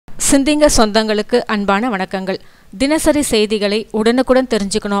சிந்திங்க சொந்தங்களுக்கு அன்பான வணக்கங்கள். தினசரி செய்திகளை உடனுக்குடன்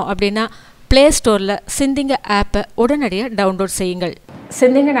தெரிஞ்சுக்கணும் அப்படின்னா ப்ளே ஸ்டோரில் சிந்திங்க ஆப்பை உடனடியாக டவுன்லோட் செய்யுங்கள்.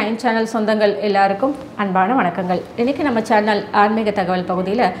 சிந்திங்க 9 சேனல் சொந்தங்கள் எல்லாருக்கும் அன்பான வணக்கங்கள். இன்றைக்கி நம்ம சேனல் ஆன்மீக தகவல்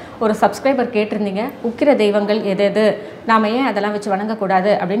பகுதியில் ஒரு சப்ஸ்கிரைபர் கேட்டிருந்தீங்க, உக்கிர தெய்வங்கள் எது எது, நாம் ஏன் அதெல்லாம் வச்சு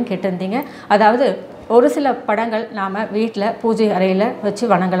வணங்கக்கூடாது அப்படின்னு கேட்டிருந்தீங்க. அதாவது ஒரு சில படங்கள் நாம் வீட்டில் பூஜை அறையில் வச்சு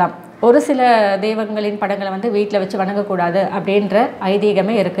வணங்கலாம், ஒரு சில தெய்வங்களின் படங்களை வந்து வீட்டில் வச்சு வணங்கக்கூடாது அப்படின்ற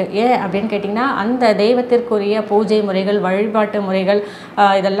ஐதீகமே இருக்குது. ஏன் அப்படின்னு கேட்டிங்கன்னா, அந்த தெய்வத்திற்குரிய பூஜை முறைகள், வழிபாட்டு முறைகள்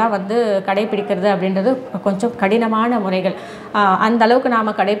இதெல்லாம் வந்து கடைபிடிக்கிறது அப்படின்றது கொஞ்சம் கடினமான முறைகள். அந்த அளவுக்கு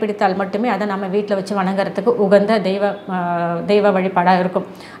நாம் கடைபிடித்தால் மட்டுமே அதை நம்ம வீட்டில் வச்சு வணங்குறதுக்கு உகந்த தெய்வ வழிபாடாக இருக்கும்.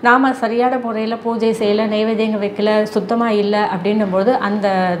 நாம் சரியான முறையில் பூஜை செய்யலை, நைவேத்தியங்கள் வைக்கல, சுத்தமாக இல்லை அப்படின்னும்போது அந்த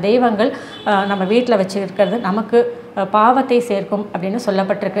தெய்வங்கள் நம்ம வீட்டில் வச்சு இருக்கிறது நமக்கு பாவத்தை சேர்க்கும் அப்படின்னு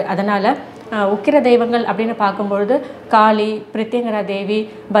சொல்லப்பட்டிருக்கு. அதனால் உக்கிர தெய்வங்கள் அப்படின்னு பார்க்கும்பொழுது காளி, பிரித்யங்கரா தேவி,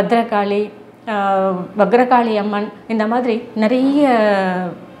 பத்ரகாளி, வக்ரகாளி அம்மன், இந்த மாதிரி நிறைய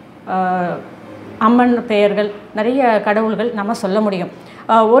அம்மன் பெயர்கள், நிறைய கடவுள்கள் நம்ம சொல்ல முடியும்.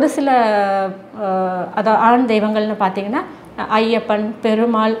 ஒரு சில ஆண் தெய்வங்கள்னு பார்த்திங்கன்னா ஐயப்பன்,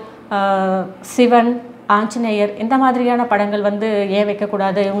 பெருமாள், சிவன், ஆஞ்சநேயர், இந்த மாதிரியான படங்கள் வந்து ஏன்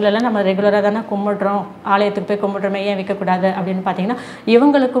வைக்கக்கூடாது? இவங்களெல்லாம் நம்ம ரெகுலராக தானே கும்பிடுறோம், ஆலயத்துக்கு போய் கும்பிடுறோமே, ஏன் வைக்கக்கூடாது அப்படின்னு பார்த்திங்கன்னா,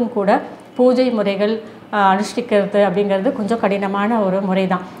 இவங்களுக்கும் கூட பூஜை முறைகள் அனுஷ்டிக்கிறது அப்படிங்கிறது கொஞ்சம் கடினமான ஒரு முறை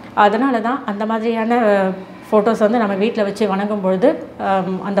தான். அதனால தான் அந்த மாதிரியான ஃபோட்டோஸ் வந்து நம்ம வீட்டில் வச்சு வணங்கும் பொழுது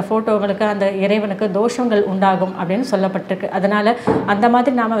அந்த ஃபோட்டோங்களுக்கு, அந்த இறைவனுக்கு தோஷங்கள் உண்டாகும் அப்படின்னு சொல்லப்பட்டிருக்கு. அதனால் அந்த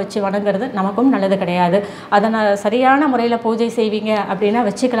மாதிரி நாம் வச்சு வணங்குறது நமக்கும் நல்லது கிடையாது. அதனால் சரியான முறையில் பூஜை செய்வீங்க அப்படின்னா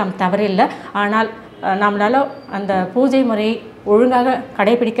வச்சுக்கலாம், தவறில்லை. ஆனால் நம்மளால் அந்த பூஜை முறையை ஒழுங்காக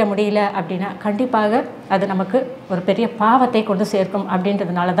கடைபிடிக்க முடியல அப்படின்னா கண்டிப்பாக அது நமக்கு ஒரு பெரிய பாவத்தை கொண்டு சேர்க்கும்.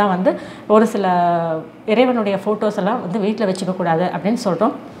 அப்படின்றதுனால தான் வந்து ஒரு சில இறைவனுடைய ஃபோட்டோஸ் எல்லாம் வந்து வீட்டில் வச்சுக்கக்கூடாது அப்படின்னு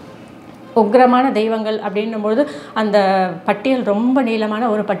சொல்கிறோம். உக்கிரமான தெய்வங்கள் அப்படின்னும்பொழுது அந்த பட்டியல் ரொம்ப நீளமான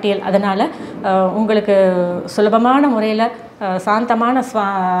ஒரு பட்டியல். அதனால் உங்களுக்கு சுலபமான முறையில் சாந்தமான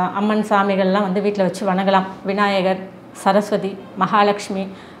அம்மன் சாமிகள்லாம் வந்து வீட்டில் வச்சு வணங்கலாம். விநாயகர், சரஸ்வதி, மகாலட்சுமி,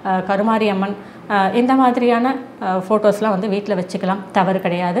 கருமாரி அம்மன், இந்த மாதிரியான ஃபோட்டோஸ்லாம் வந்து வீட்டில் வச்சுக்கலாம், தவறு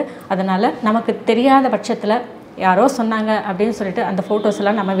கிடையாது. அதனால் நமக்கு தெரியாத பட்சத்தில் யாரோ சொன்னாங்க அப்படின்னு சொல்லிட்டு அந்த ஃபோட்டோஸ்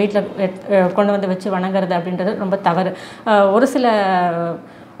எல்லாம் நம்ம வீட்டில் கொண்டு வந்து வச்சு வணங்குறது அப்படின்றது ரொம்ப தவறு. ஒரு சில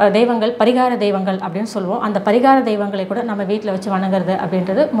தெய்வங்கள் பரிகார தெய்வங்கள் அப்படின்னு சொல்லுவோம். அந்த பரிகார தெய்வங்களை கூட நம்ம வீட்டில் வச்சு வணங்குறது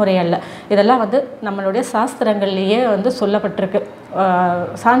அப்படின்றது முறையல்ல. இதெல்லாம் வந்து நம்மளுடைய சாஸ்திரங்கள்லேயே வந்து சொல்லப்பட்டிருக்கு.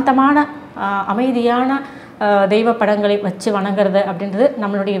 சாந்தமான அமைதியான தெய்வ படங்களை வச்சு வணங்குறது அப்படின்றது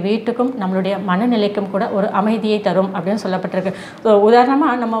நம்மளுடைய வீட்டுக்கும் நம்மளுடைய மனநிலைக்கும் கூட ஒரு அமைதியை தரும் அப்படின்னு சொல்லப்பட்டிருக்கு.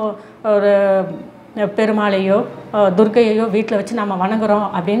 உதாரணமாக நம்ம ஒரு பெருமாளையோ துர்கையையோ வீட்டில் வச்சு நம்ம வணங்குறோம்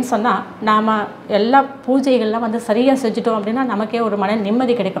அப்படின்னு சொன்னால், நாம் எல்லா பூஜைகள்லாம் வந்து சரியாக செஞ்சுட்டோம் அப்படின்னா நமக்கே ஒரு மன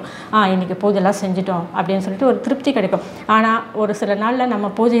நிம்மதி கிடைக்கும். இன்றைக்கி பூஜைலாம் செஞ்சுட்டோம் அப்படின்னு சொல்லிட்டு ஒரு திருப்தி கிடைக்கும். ஆனால் ஒரு சில நாளில் நம்ம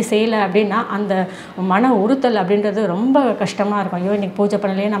பூஜை செய்யலை அப்படின்னா அந்த மன உறுத்தல் அப்படின்றது ரொம்ப கஷ்டமாக இருக்கும். ஐயோ, இன்றைக்கி பூஜை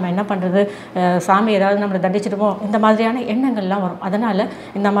பண்ணலையே, நம்ம என்ன பண்ணுறது, சாமி ஏதாவது நம்மளை தண்டிச்சிடுமோ, இந்த மாதிரியான எண்ணங்கள்லாம் வரும். அதனால்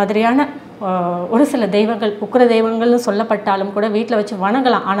இந்த மாதிரியான ஒரு சில தெய்வங்கள் உக்கிர தெய்வங்கள்னு சொல்லப்பட்டாலும் கூட வீட்டில் வச்சு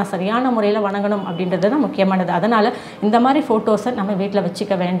வணங்கலாம். ஆனால் சரியான முறையில் வணங்கணும் அப்படின்றது தான் முக்கியமானது. அதனால் இந்த மாதிரி ஃபோட்டோஸை நம்ம வீட்டில்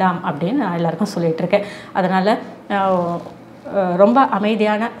வச்சுக்க வேண்டாம் அப்படின்னு நான் எல்லாருக்கும் சொல்லிகிட்டு இருக்கேன். அதனால் ரொம்ப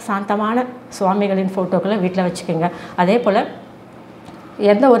அமைதியான சாந்தமான சுவாமிகளின் ஃபோட்டோக்களை வீட்டில் வச்சுக்கோங்க. அதே போல்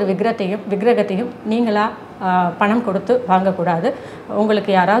எந்த ஒரு விக்கிரகத்தையும் நீங்களாக பணம் கொடுத்து வாங்கக்கூடாது.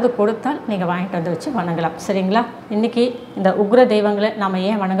 உங்களுக்கு யாராவது கொடுத்தால் நீங்கள் வாங்கிட்டு வந்து வச்சு வணங்கலாம், சரிங்களா? இன்றைக்கி இந்த உக்ர தெய்வங்களை நாம்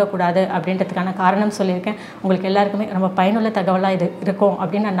ஏன் வணங்கக்கூடாது அப்படின்றதுக்கான காரணம் சொல்லியிருக்கேன். உங்களுக்கு எல்லாருக்குமே ரொம்ப பயனுள்ள தகவலாக இது இருக்கும்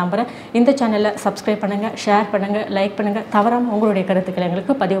அப்படின்னு நான் நம்புகிறேன். இந்த சேனலை சப்ஸ்கிரைப் பண்ணுங்கள், ஷேர் பண்ணுங்கள், லைக் பண்ணுங்கள், தவறாமல் உங்களுடைய கருத்துக்களை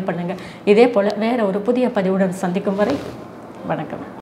எங்களுக்கு பதிவு பண்ணுங்கள். இதே போல் வேறு ஒரு புதிய பதிவுடன் சந்திக்கும் வரை வணக்கம்.